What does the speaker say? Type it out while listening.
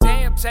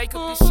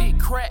Jacob, this shit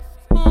crack.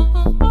 Whoa,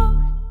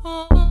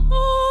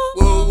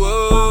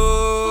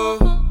 whoa,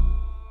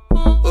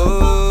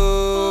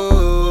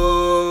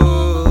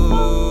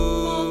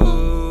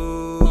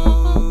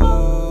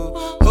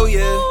 oh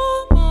yeah,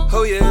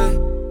 oh yeah,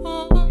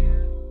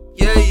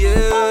 yeah, yeah.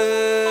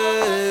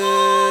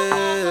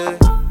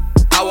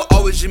 I will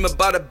always dream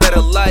about a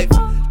better life.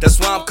 That's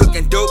why I'm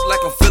cooking dope like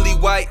I'm Philly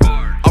White.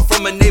 I'm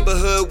from a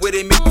neighborhood where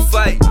they make you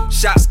fight.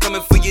 Shots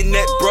coming for your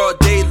neck, broad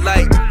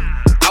daylight.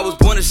 I was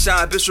born to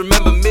shine, bitch,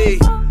 remember me.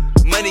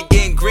 Money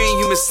getting green,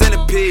 human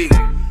centipede.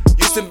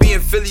 Used to be in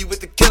Philly with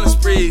the killing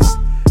sprees.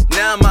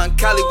 Now I'm out in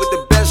Cali with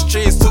the best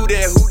trees. Who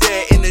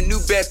that, in the new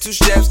bag, 2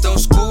 straps, don't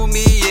school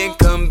me and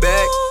come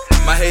back.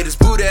 My haters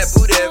boo that,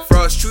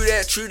 frost, true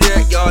that.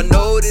 Y'all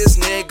know this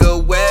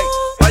nigga whack.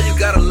 Why you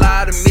gotta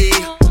lie to me?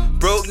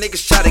 Broke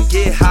niggas try to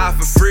get high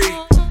for free.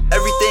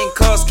 Everything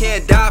costs,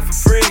 can't die for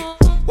free.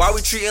 Why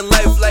we treating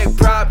life like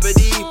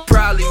property?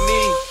 Probably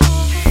me.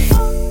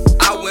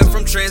 I went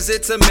from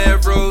transit to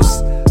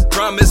Melrose.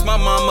 Promised my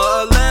mama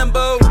a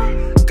Lambo.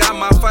 Got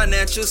my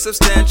financial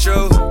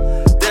substantial.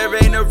 There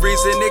ain't a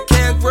reason it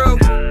can't grow.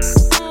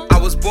 I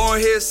was born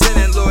here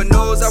sinning, Lord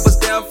knows I was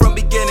down from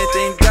beginning.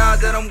 Thank God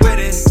that I'm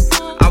winning.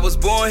 I was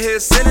born here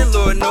sinning,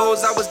 Lord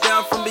knows I was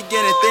down from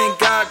beginning. Thank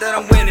God that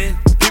I'm winning.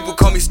 People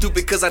call me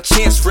stupid cause I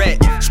chance rap.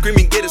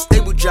 Screaming get a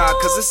stable job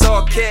cause it's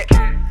all cat.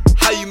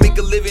 How you make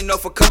a living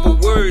off a couple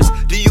words?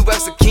 Do you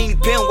ask a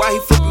kingpin why he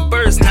flipping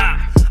birds? Nah,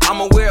 I'm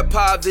aware of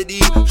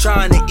poverty,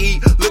 trying to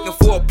eat, looking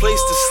for a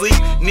place to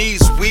sleep.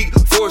 Knees weak,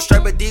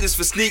 4-stripe Adidas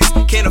for sneaks.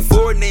 Can't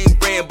afford name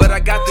brand, but I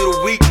got through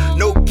the week.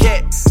 No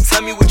cat,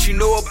 tell me what you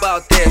know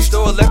about that.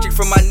 Stole electric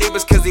from my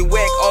neighbors cause they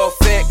whack all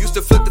fat. Used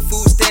to flip the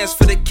food stamps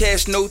for the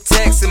cash, no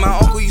tax. And my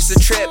uncle used to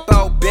trap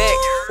out back.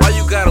 Why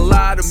you gotta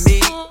lie to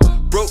me?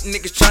 Broke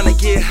niggas trying to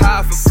get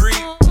high for free.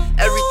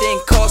 Everything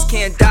costs,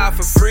 can't die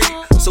for free.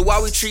 So why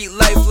we treat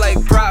life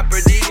like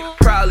property?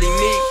 Probably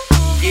me,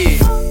 yeah.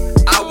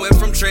 I went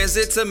from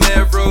transit to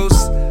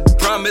Melrose.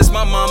 Promised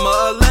my mama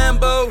a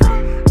Lambo.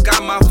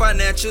 Got my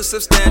financial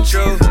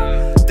substantial.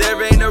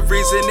 There ain't a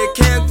reason it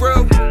can't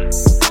grow.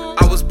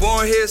 I was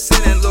born here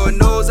sinning, Lord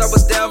knows I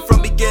was down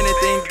from beginning.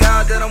 Thank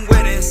God that I'm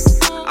winning.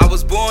 I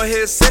was born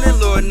here sinning,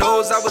 Lord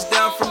knows I was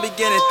down from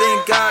beginning.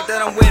 Thank God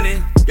that I'm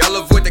winning. Y'all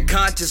avoid the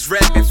conscious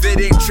rap if it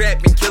ain't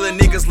trapping. Killing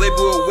niggas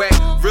label a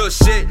whack, real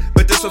shit.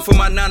 But this one for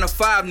my 9 to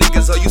 5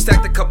 niggas. Oh, you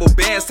stacked a couple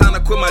bands, time to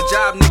quit my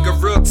job, nigga,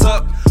 real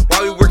talk.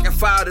 While we working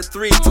 5 to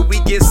 3 till we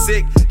get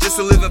sick, just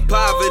to live in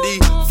poverty.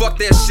 Fuck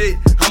that shit,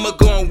 I'ma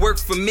go and work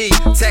for me.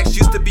 Tax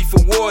used to be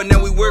for war,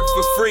 now we work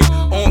for free.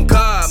 On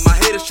God, my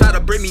haters try to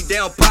bring me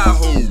down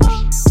potholes.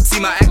 See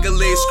my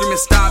accolades screaming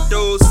stop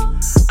those.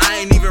 I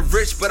ain't even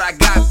rich, but I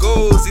got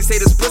goals. They say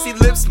this pussy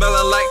lips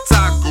smelling like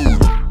tacos.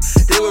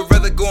 They would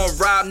rather go and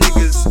rob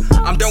niggas.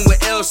 I'm done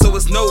with L, so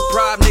it's no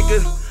problem,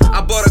 nigga.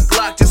 I bought a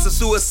Glock just a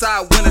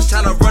suicide winners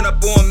tryna run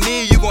up on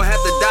me. You gon'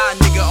 have to die,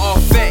 nigga, all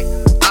fact.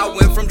 I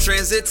went from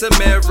transit to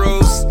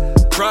Melrose.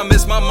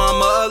 Promised my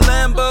mama a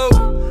Lambo.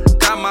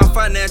 Got my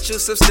financial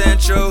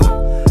substantial.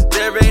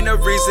 There ain't a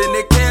reason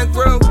it can't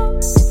grow.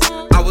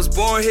 I was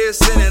born here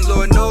sinning,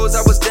 Lord knows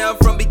I was down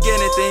from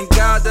beginning. Thank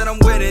God that I'm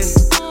winning.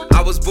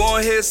 I was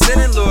born here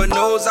sinning, Lord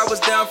knows I was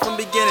down from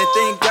beginning.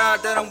 Thank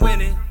God that I'm winning.